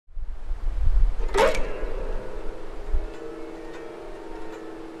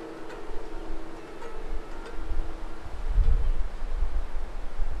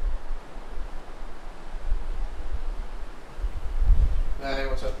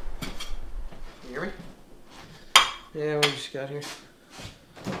you hear me? Yeah, we just got here.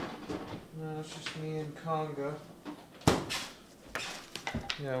 No, it's just me and Kongo.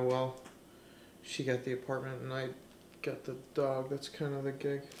 Yeah, well, she got the apartment and I got the dog. That's kind of the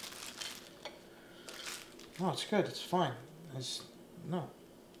gig. No, it's good. It's fine. No.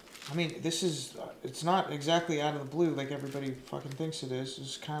 I mean, this is, it's not exactly out of the blue like everybody fucking thinks it is.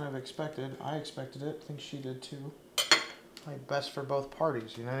 It's kind of expected. I expected it. I think she did too. Like, best for both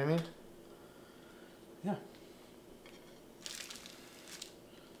parties, you know what I mean? Yeah.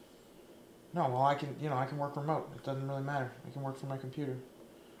 No, well, I can work remote. It doesn't really matter. I can work from my computer.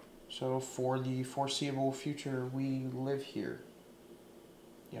 So, for the foreseeable future, we live here.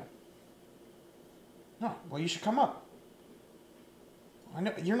 Yeah. No, well, you should come up. I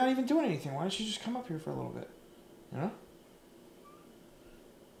know you're not even doing anything. Why don't you just come up here for a little bit? You know?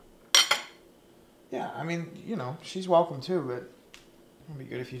 Yeah, I mean, you know, she's welcome too, but it'd be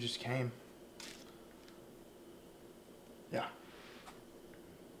good if you just came. Yeah.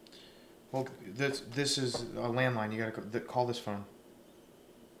 Well, this is a landline. You gotta call this phone.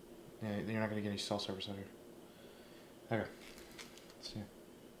 Yeah, you're not gonna get any cell service out here. Okay. See ya.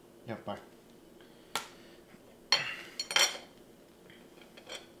 Yep. Bye.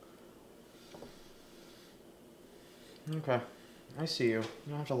 Okay. I see you. You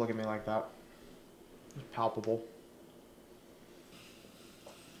don't have to look at me like that. It's palpable.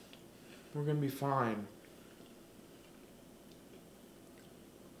 We're gonna be fine.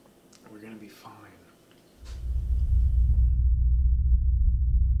 We're gonna be fine.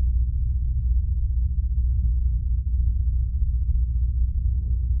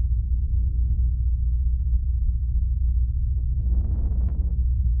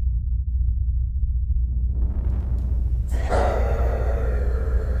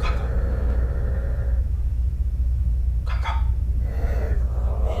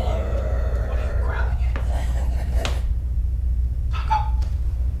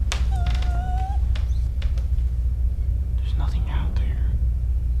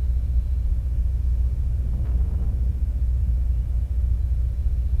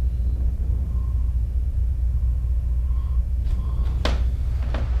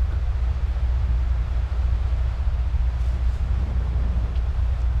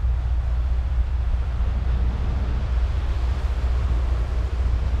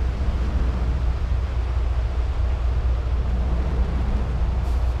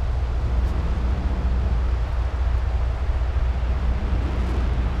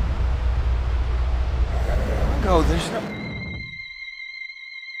 No, there's no...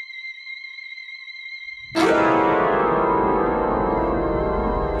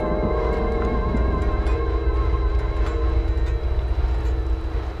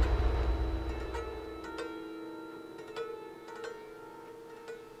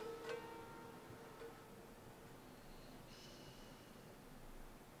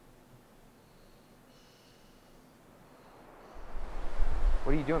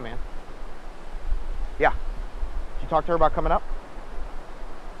 What are you doing, man? Yeah. Did you talk to her about coming up?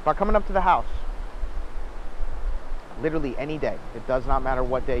 About coming up to the house. Literally any day. It does not matter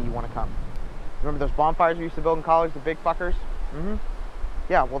what day you want to come. Remember those bonfires we used to build in college, the big fuckers? Mm-hmm.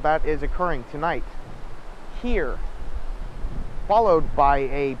 Yeah, well, that is occurring tonight. Here. Followed by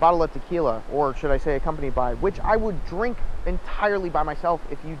a bottle of tequila, or should I say accompanied by, which I would drink entirely by myself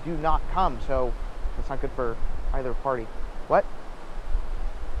if you do not come, so that's not good for either party. What?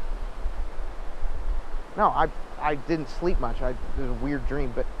 No, I didn't sleep much. It was a weird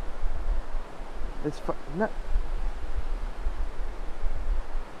dream, but it's no.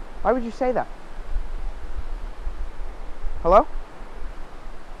 Why would you say that? Hello?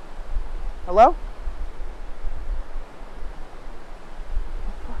 Hello?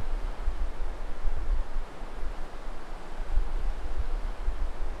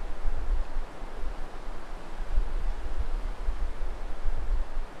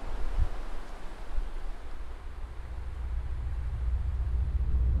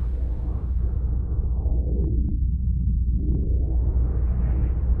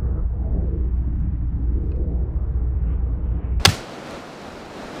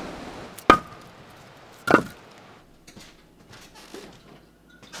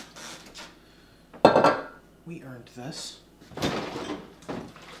 We earned this.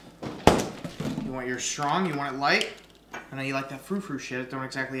 You want yours strong? You want it light? I know you like that frou-frou shit. It don't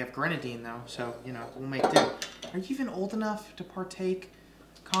exactly have grenadine though, so, you know, we'll make do. Are you even old enough to partake,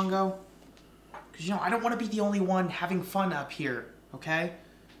 Kongo? Because, you know, I don't want to be the only one having fun up here, okay?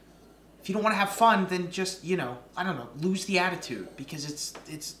 If you don't want to have fun, then just, you know, I don't know, lose the attitude, because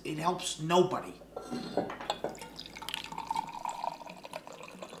it helps nobody.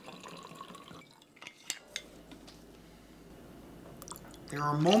 There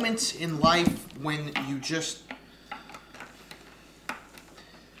are moments in life when you just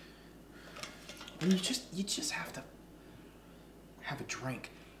have to have a drink.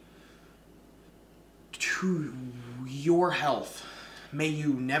 To your health, may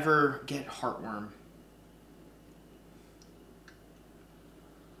you never get heartworm.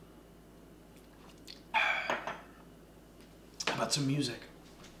 How about some music?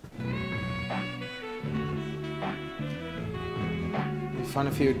 Be fun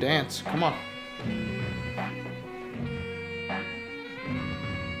if you dance. Come on.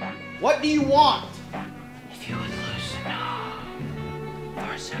 What do you want? If you would loosen up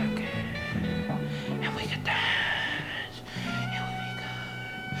for a second, and we could dance, it would be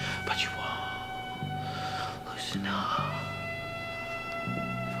good. But you won't loosen up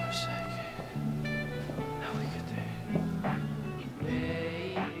for a second, and we could dance.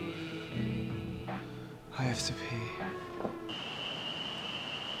 Baby, I have to pee.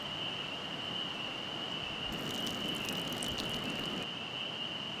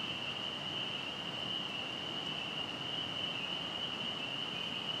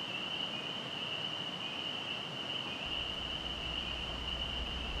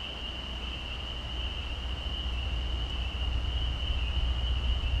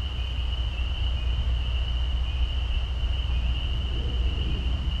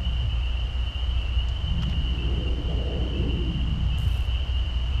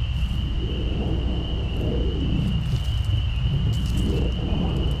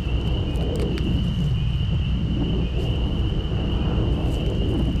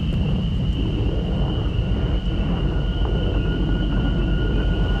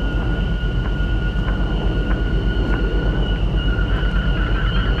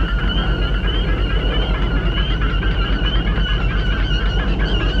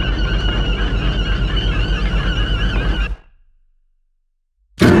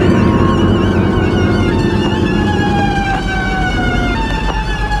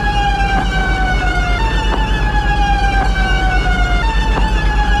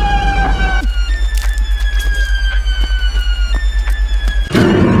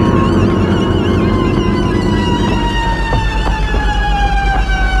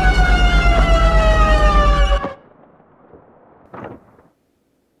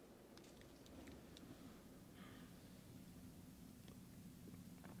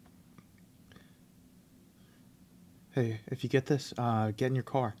 Hey, if you get this, get in your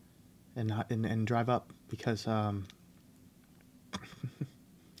car and drive up, because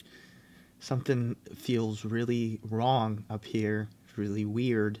something feels really wrong up here, really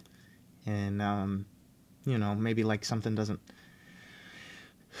weird, and you know, maybe like something doesn't,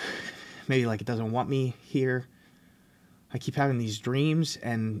 maybe like it doesn't want me here. I keep having these dreams,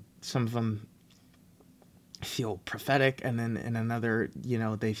 and some of them feel prophetic, and then in another, you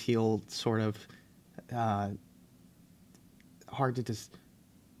know, they feel sort of hard to just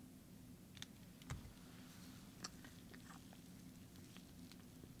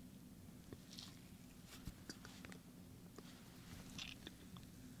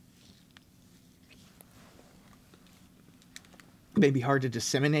maybe hard to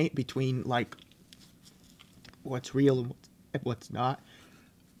disseminate between like what's real and what's not.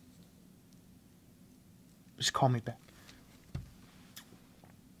 Just call me back.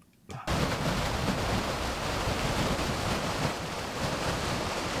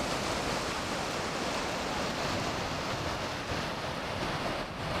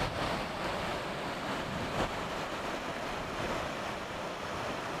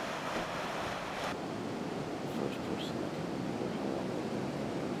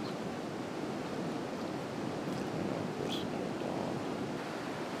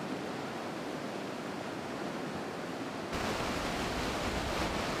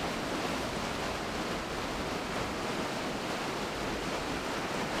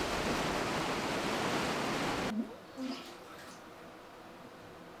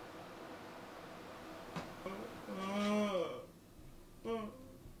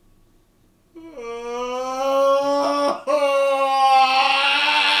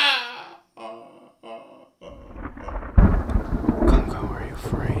 Kongo, are you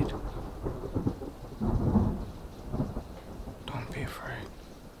afraid? Don't be afraid.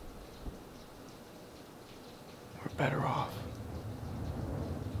 We're better off.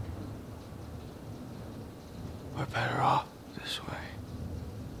 We're better off this way.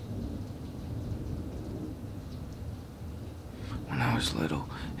 When I was little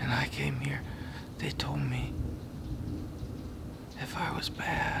and I came here, they told me if I was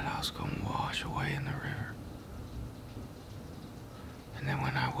bad, I was going to wash away in the river. And then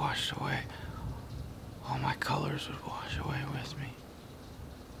when I washed away, all my colors would wash away with me.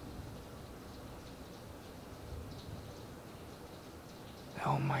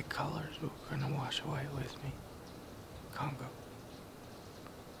 all my colors were gonna wash away with me. Kongo.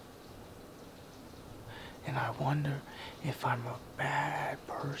 And I wonder if I'm a bad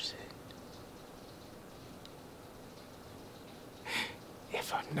person.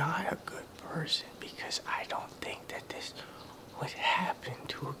 If I'm not a good person, because I don't think that this would happen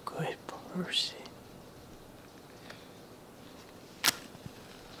to a good person.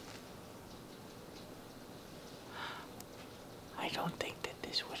 I don't think that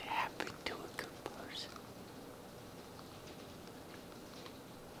this would happen to a good person.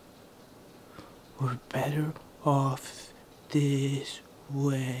 We're better off this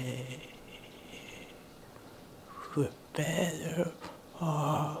way. We're better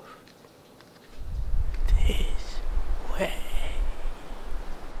off